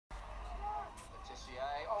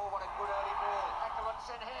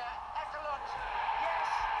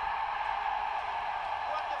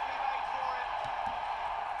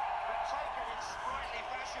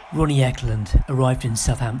Ronnie Eklund arrived in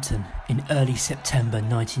Southampton in early September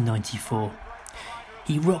 1994.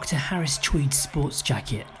 He rocked a Harris tweed sports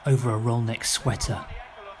jacket over a roll-neck sweater.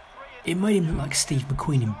 It made him look like Steve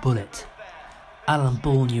McQueen in Bullitt. Alan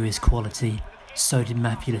Ball knew his quality, so did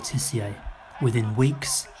Matthew Le Tissier. Within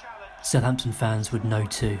weeks, Southampton fans would know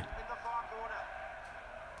too.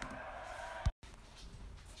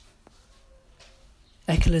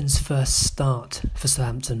 Eklund's first start for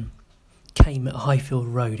Southampton came at Highfield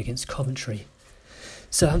Road against Coventry.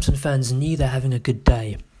 Southampton fans knew they were having a good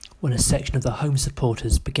day when a section of the home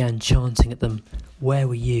supporters began chanting at them, "Where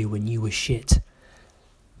were you when you were shit?"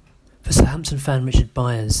 For Southampton fan Richard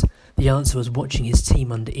Byers, the answer was watching his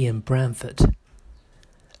team under Ian Branfoot.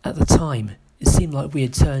 At the time, it seemed like we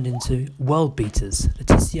had turned into world beaters. Le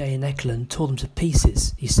Tissier and Eklund tore them to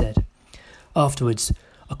pieces, he said. Afterwards,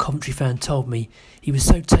 a Coventry fan told me he was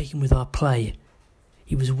so taken with our play,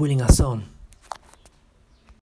 he was willing us on.